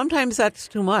 every day. sometimes that's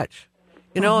too much.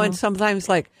 And sometimes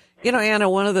Anna,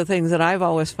 one of the things that I've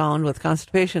always found with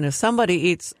constipation is somebody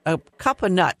eats a cup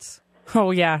of nuts.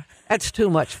 Oh, yeah. That's too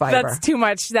much fiber. That's too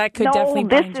much. That could definitely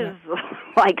bind you. This is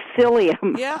like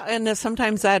psyllium. Yeah, and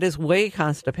sometimes that is way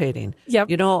constipating. Yep.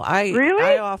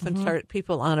 I often start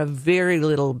people on a very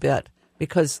little bit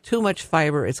because too much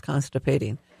fiber is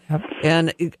constipating. Yep.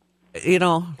 And,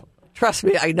 trust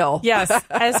me, I know. Yes,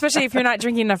 especially if you're not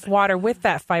drinking enough water with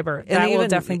that fiber. That will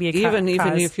definitely be a cause.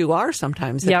 Even if you are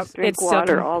sometimes. Drink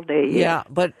water all day. Yeah,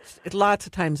 but lots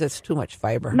of times it's too much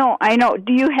fiber. No, I know.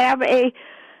 Do you have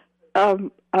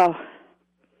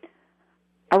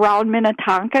around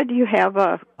Minnetonka? Do you have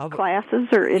classes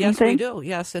or anything? Yes, we do.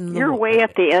 Yes, you're way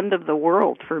at the end of the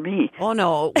world for me. Oh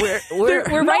no,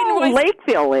 we're right in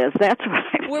Lakeville is. That's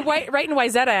right. We're right in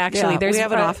Wayzata. Actually, we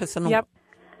have an office in. Yep.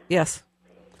 Yes,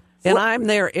 and I'm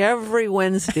there every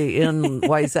Wednesday in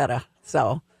Wayzata.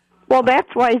 So. Well, that's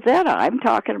Wayzata. I'm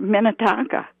talking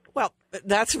Minnetonka. Well,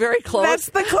 that's very close. That's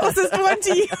the closest one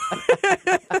to you.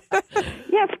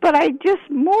 Yes, but I just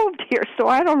moved here, so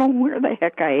I don't know where the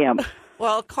heck I am.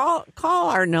 Well, call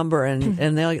our number and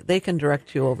they can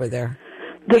direct you over there.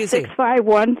 The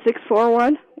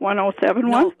 651-641-1071?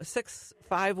 No,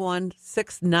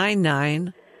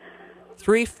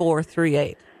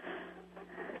 651-699-3438.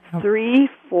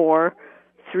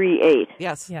 3438.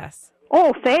 Yes.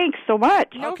 Oh, thanks so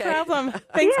much. No problem.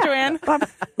 Thanks, Joanne.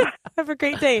 Have a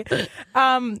great day.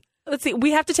 Let's see.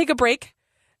 We have to take a break,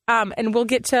 and we'll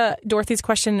get to Dorothy's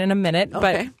question in a minute.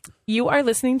 Okay. But you are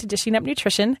listening to Dishing Up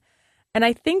Nutrition, and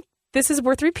I think this is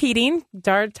worth repeating.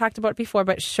 Dar talked about it before,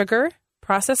 but sugar,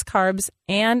 processed carbs,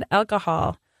 and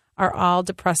alcohol are all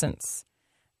depressants.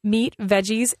 Meat,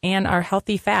 veggies, and our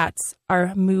healthy fats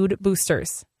are mood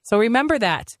boosters. So remember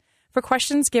that. For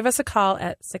questions, give us a call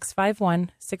at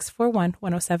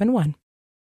 651-641-1071.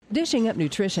 Dishing Up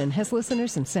Nutrition has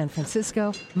listeners in San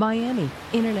Francisco, Miami,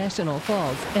 International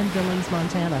Falls, and Billings,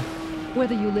 Montana.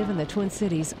 Whether you live in the Twin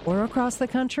Cities or across the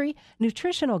country,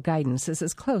 nutritional guidance is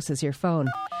as close as your phone.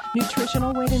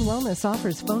 Nutritional Weight and Wellness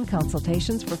offers phone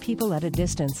consultations for people at a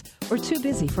distance or too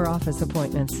busy for office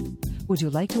appointments. Would you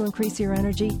like to increase your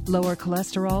energy, lower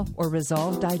cholesterol, or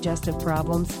resolve digestive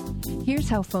problems? Here's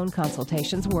how phone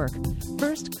consultations work.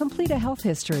 First, complete a health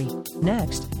history.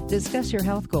 Next, discuss your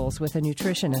health goals with a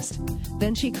nutritionist.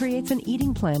 Then she creates an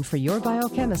eating plan for your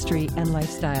biochemistry and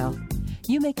lifestyle.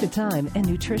 You make the time, and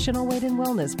Nutritional Weight and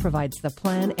Wellness provides the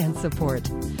plan and support.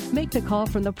 Make the call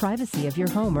from the privacy of your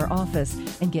home or office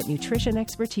and get nutrition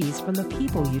expertise from the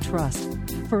people you trust.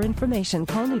 For information,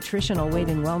 call Nutritional Weight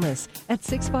and Wellness at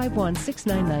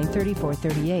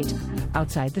 651-699-3438.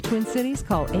 Outside the Twin Cities,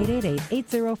 call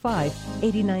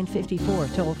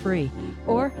 888-805-8954 toll-free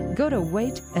or go to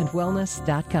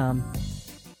weightandwellness.com.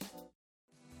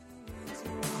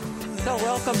 So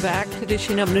welcome back to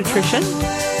Dishing Up Nutrition.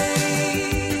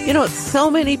 You know,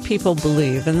 so many people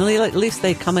believe, and at least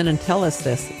they come in and tell us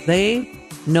this, they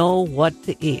know what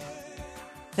to eat.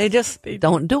 They just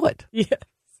don't do it. Yes.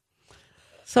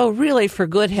 So really, for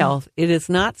good health, it is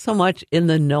not so much in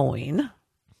the knowing,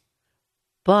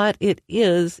 but it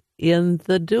is in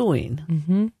the doing.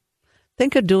 Mm-hmm.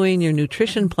 Think of doing your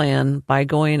nutrition plan by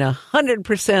going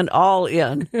 100% all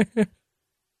in.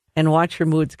 And watch your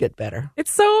moods get better.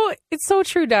 It's so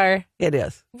true, Dar. It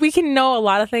is. We can know a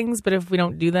lot of things, but if we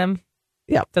don't do them,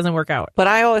 it doesn't work out. But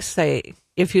I always say,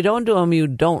 if you don't do them, you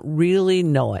don't really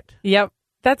know it. Yep,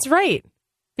 that's right.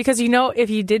 Because if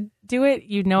you did do it,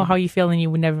 you'd know how you feel and you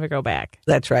would never go back.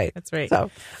 That's right. That's right.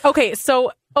 So, okay,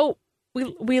 so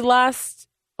we lost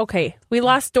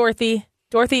Dorothy.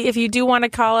 Dorothy, if you do want to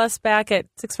call us back at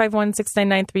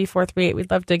 651-699-3438, we'd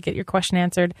love to get your question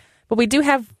answered. But we do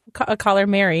have a caller,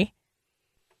 Mary.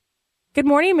 Good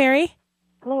morning, Mary.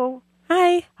 Hello.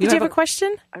 Hi. Did you have a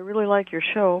question? I really like your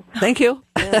show. Thank you.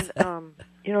 And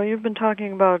you've been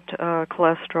talking about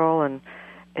cholesterol,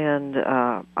 and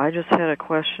I just had a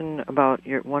question about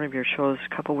one of your shows a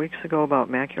couple weeks ago about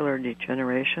macular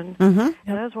degeneration. Mm-hmm.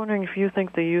 And I was wondering if you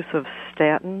think the use of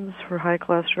statins for high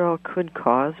cholesterol could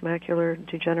cause macular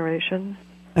degeneration.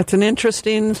 That's an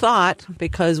interesting thought,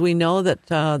 because we know that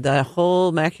the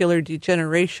whole macular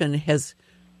degeneration has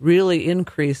really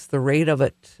increased the rate of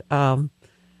it. I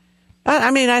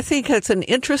think it's an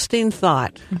interesting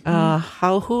thought.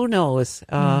 Mm-hmm. Who knows?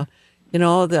 The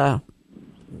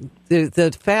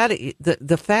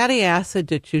fatty acid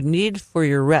that you need for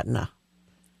your retina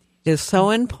is so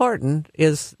important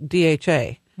is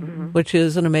DHA, mm-hmm. which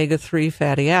is an omega-3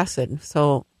 fatty acid.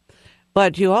 So.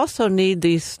 But you also need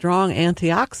these strong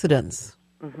antioxidants.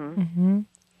 Mm-hmm.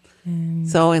 Mm-hmm.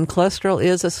 So, and cholesterol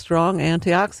is a strong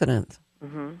antioxidant.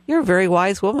 Mm-hmm. You're a very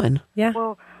wise woman. Yeah.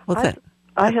 Well,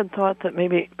 I had thought that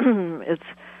maybe it's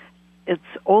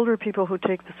older people who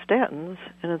take the statins,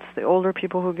 and it's the older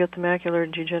people who get the macular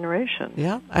degeneration.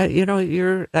 Yeah.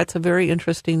 That's a very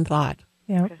interesting thought.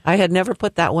 Yeah. Okay. I had never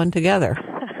put that one together.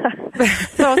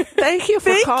 So, thank you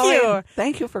for calling.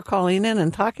 Thank you for calling in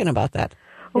and talking about that.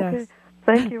 Okay. Yes.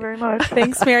 Thank you very much.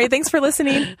 Thanks, Mary. Thanks for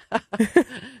listening.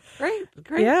 Great.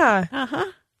 Yeah. Uh-huh.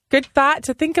 Good thought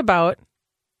to think about.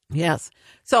 Yes.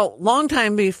 So, long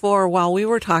time before, while we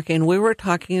were talking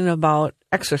about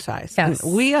exercise. Yes.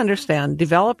 And we understand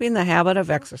developing the habit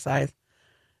of exercise.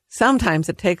 Sometimes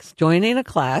it takes joining a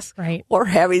class, right, or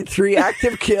having 3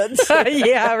 active kids.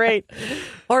 Yeah, right.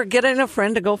 Or getting a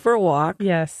friend to go for a walk.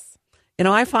 Yes.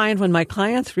 I find when my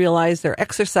clients realize they're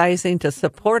exercising to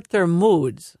support their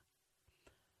moods,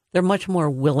 they're much more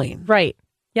willing. Right.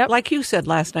 Yep. Like you said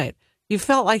last night, you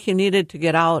felt like you needed to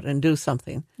get out and do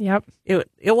something. Yep.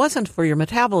 It wasn't for your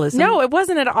metabolism. No, it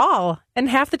wasn't at all. And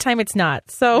half the time it's not.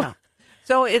 So, yeah.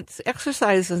 So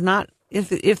exercise is not,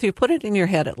 if you put it in your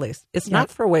head at least, it's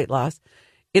not for weight loss.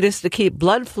 It is to keep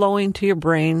blood flowing to your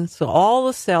brain so all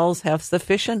the cells have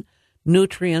sufficient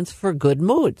nutrients for good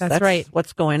moods. That's right.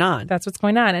 What's going on. That's what's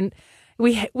going on. And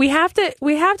we have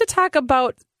to talk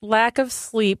about lack of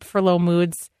sleep for low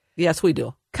moods. Yes, we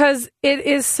do. Because it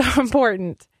is so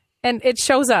important. And it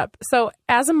shows up. So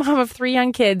as a mom of 3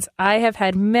 young kids, I have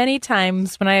had many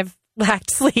times when I have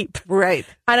lacked sleep. Right.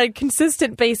 On a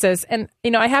consistent basis. And,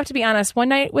 I have to be honest, one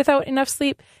night without enough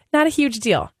sleep, not a huge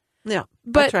deal. Yeah,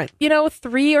 but, that's right.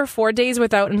 3 or 4 days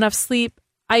without enough sleep,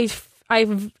 I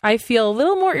I feel a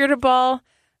little more irritable,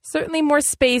 certainly more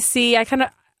spacey. I kind of,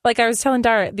 like I was telling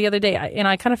Dara the other day,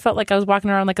 I kind of felt like I was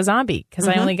walking around like a zombie because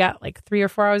I only got like 3 or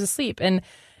 4 hours of sleep. And,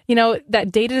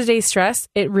 that day-to-day stress,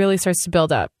 it really starts to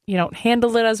build up. You don't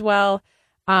handle it as well.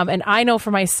 And I know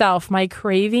for myself, my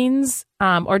cravings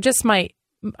or just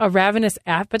a ravenous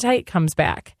appetite comes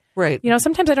back. Right.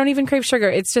 Sometimes I don't even crave sugar.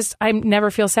 It's just I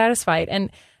never feel satisfied. And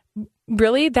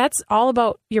really, that's all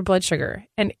about your blood sugar.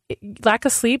 And lack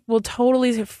of sleep will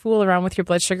totally fool around with your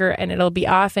blood sugar, and it'll be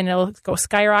off, and it'll go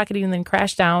skyrocketing and then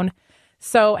crash down.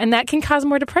 So, and that can cause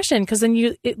more depression because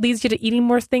then it leads you to eating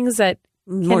more things that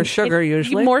more sugar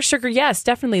usually. More sugar, yes,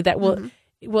 definitely. That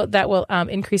will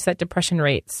increase that depression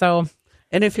rate. So,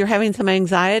 and if you're having some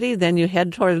anxiety, then you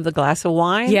head toward the glass of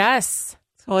wine. Yes.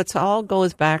 So it all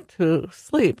goes back to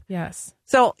sleep. Yes.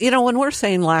 So, when we're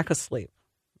saying lack of sleep,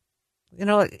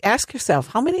 ask yourself,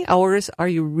 how many hours are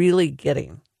you really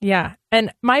getting? Yeah.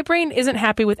 And my brain isn't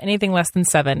happy with anything less than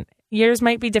 7. Yours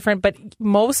might be different, but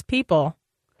most people,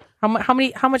 how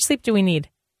much sleep do we need,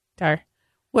 Dar?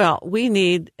 Well, we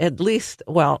need at least,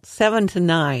 7 to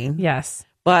 9. Yes.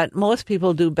 But most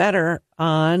people do better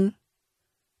on,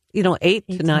 8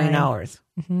 to 9 hours.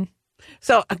 Mm-hmm.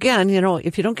 So again,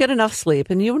 if you don't get enough sleep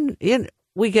and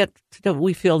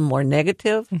we feel more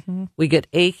negative, we get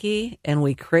achy and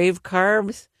we crave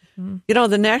carbs. Mm-hmm.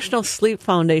 The National Sleep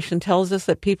Foundation tells us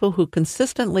that people who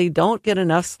consistently don't get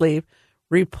enough sleep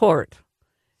report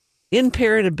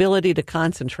impaired ability to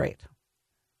concentrate.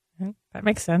 That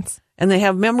makes sense. And they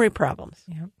have memory problems.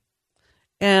 Yep.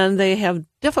 And they have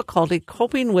difficulty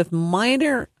coping with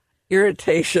minor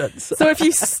irritations. So if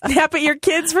you snap at your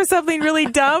kids for something really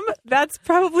dumb, that's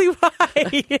probably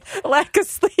why. Lack of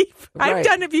sleep. Right. I've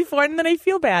done it before, and then I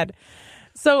feel bad.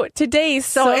 So today,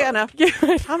 Anna,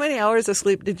 how many hours of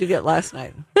sleep did you get last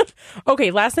night?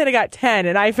 Okay, last night I got 10,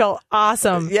 and I felt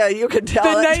awesome. Yeah, you can tell.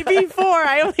 The night before,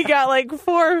 I only got like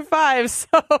 4 or 5, so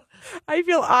I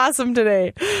feel awesome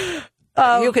today.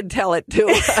 You can tell it too.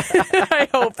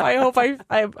 I hope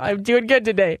I'm doing good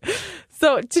today.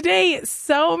 So today,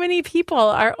 so many people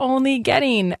are only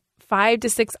getting 5 to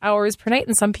 6 hours per night,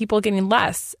 and some people getting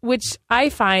less, which I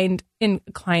find in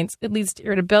clients, it leads to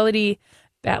irritability,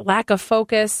 that lack of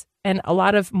focus, and a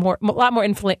lot more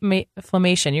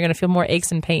inflammation. You're going to feel more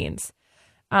aches and pains.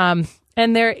 And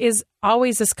there is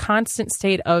always this constant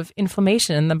state of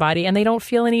inflammation in the body, and they don't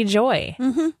feel any joy.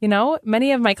 Mm-hmm.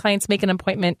 Many of my clients make an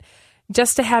appointment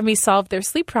just to have me solve their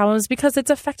sleep problems because it's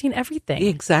affecting everything.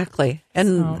 Exactly.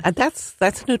 And that's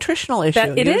a nutritional issue.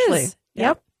 It usually. is.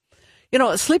 Yep.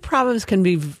 Sleep problems can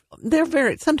be,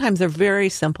 sometimes they're very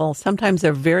simple. Sometimes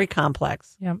they're very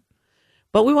complex. Yep.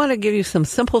 But we want to give you some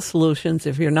simple solutions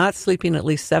if you're not sleeping at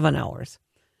least 7 hours.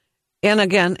 And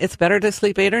again, it's better to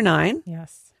sleep 8 or 9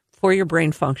 for your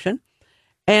brain function.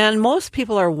 And most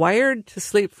people are wired to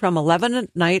sleep from 11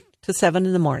 at night to 7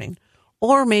 in the morning,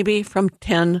 or maybe from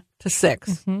 10 to 6.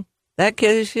 Mm-hmm. That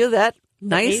gives you that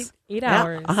nice 8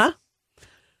 hours. Uh-huh.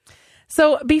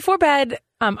 So before bed,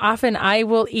 often I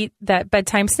will eat that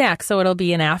bedtime snack. So it'll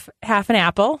be half an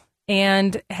apple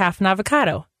and half an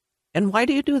avocado. And why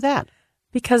do you do that?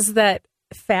 Because that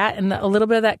fat and a little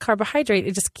bit of that carbohydrate,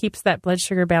 it just keeps that blood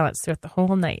sugar balanced throughout the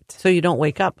whole night. So you don't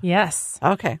wake up? Yes.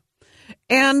 Okay.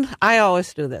 And I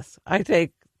always do this. I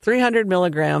take 300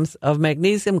 milligrams of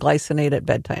magnesium glycinate at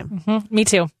bedtime. Mm-hmm. Me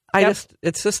too.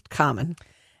 It's just common.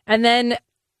 And then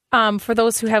for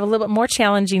those who have a little bit more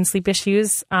challenging sleep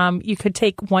issues, you could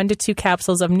take 1 to 2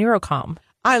 capsules of NeuroCalm.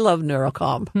 I love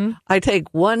NeuroCalm. Mm-hmm. I take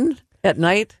 1 at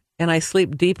night and I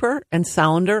sleep deeper and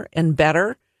sounder and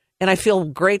better. And I feel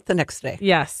great the next day.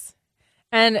 Yes.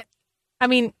 And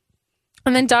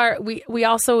then Dar, we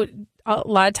also a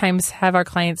lot of times have our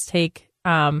clients take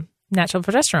natural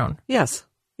progesterone. Yes.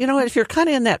 If you're kind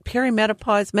of in that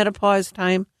menopause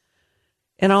time,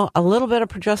 a little bit of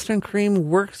progesterone cream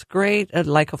works great at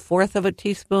like 1/4 of a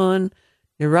teaspoon.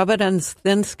 You rub it on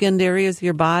thin-skinned areas of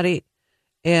your body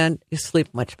and you sleep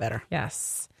much better.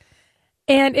 Yes.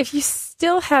 And if you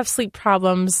still have sleep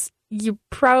problems, you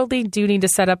probably do need to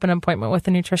set up an appointment with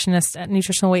a nutritionist at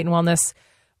Nutritional Weight and Wellness.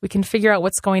 We can figure out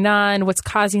what's going on, what's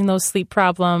causing those sleep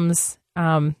problems,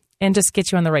 and just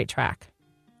get you on the right track.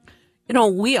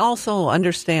 We also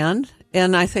understand,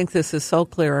 and I think this is so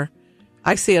clear,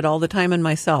 I see it all the time in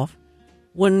myself.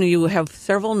 When you have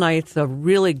several nights of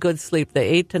really good sleep, the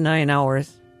 8 to 9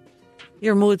 hours,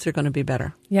 your moods are going to be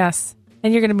better. Yes.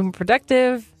 And you're going to be more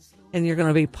productive. And you're going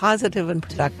to be positive and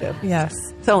productive. Yes.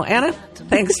 So, Anna,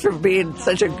 thanks for being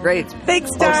such a great Thanks,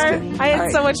 Dar. I had All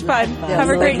right. So much fun. Have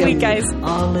a great week, guys.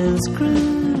 All is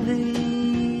groovy. All is groovy. All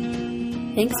is groovy.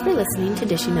 Thanks for listening to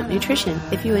Dishing Up Nutrition.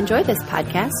 If you enjoy this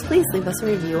podcast, please leave us a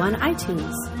review on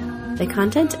iTunes. The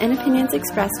content and opinions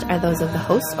expressed are those of the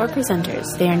hosts or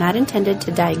presenters. They are not intended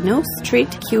to diagnose,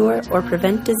 treat, cure, or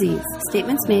prevent disease.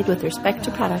 Statements made with respect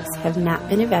to products have not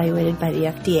been evaluated by the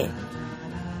FDA.